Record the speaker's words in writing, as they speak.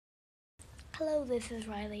Hello, this is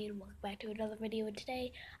Riley and welcome back to another video, and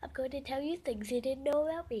today I'm going to tell you things you didn't know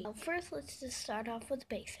about me. Now, first, let's just start off with the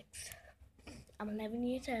basics. I'm 11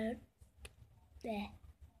 years old. Yeah.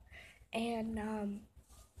 And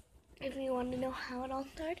if you want to know how it all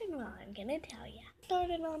started, well, I'm going to tell you. It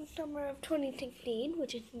started on summer of 2016,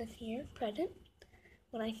 which is this year, present,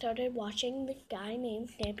 when I started watching this guy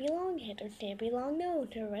named Stampy Longhead or Stampy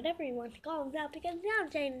Longnose or whatever you want to call him out because now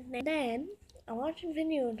I'm saying his name. Then I watched a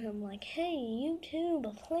video of him like, hey, YouTube,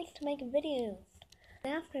 a place to make videos.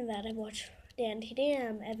 And after that, I watched Dan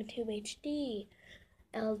TDM, EvanTubeHD,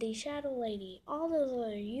 LD Shadow Lady, all those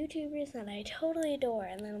other YouTubers that I totally adore.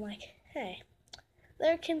 And then I'm like, hey,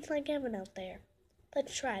 there are kids like Evan out there.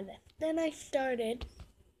 Let's try this. Then I started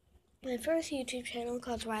my first YouTube channel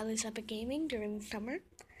called Riley's Epic Gaming during the summer.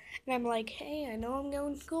 And I'm like, hey, I know I'm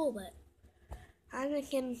going to school, but I'm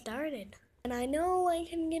just getting started. And I know I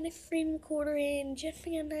can get a screen recorder in just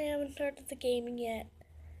because I haven't started the gaming yet.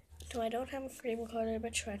 So I don't have a screen recorder,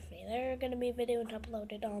 but trust me, there are going to be videos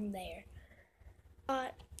uploaded on there.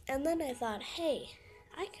 And then I thought, hey,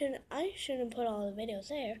 I shouldn't put all the videos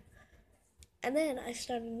there. And then I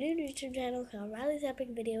started a new YouTube channel called Riley's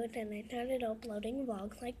Epic Videos, and I started uploading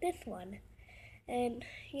vlogs like this one. And,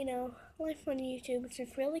 you know, life on YouTube is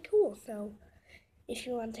just really cool. So if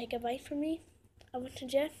you want to take advice from me, I would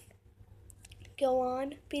suggest go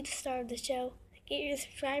on, be the star of the show, get your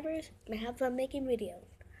subscribers, and have fun making videos.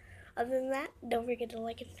 Other than that, don't forget to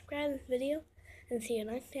like and subscribe this video, and see you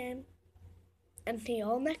next time. And see you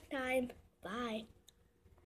all next time. Bye.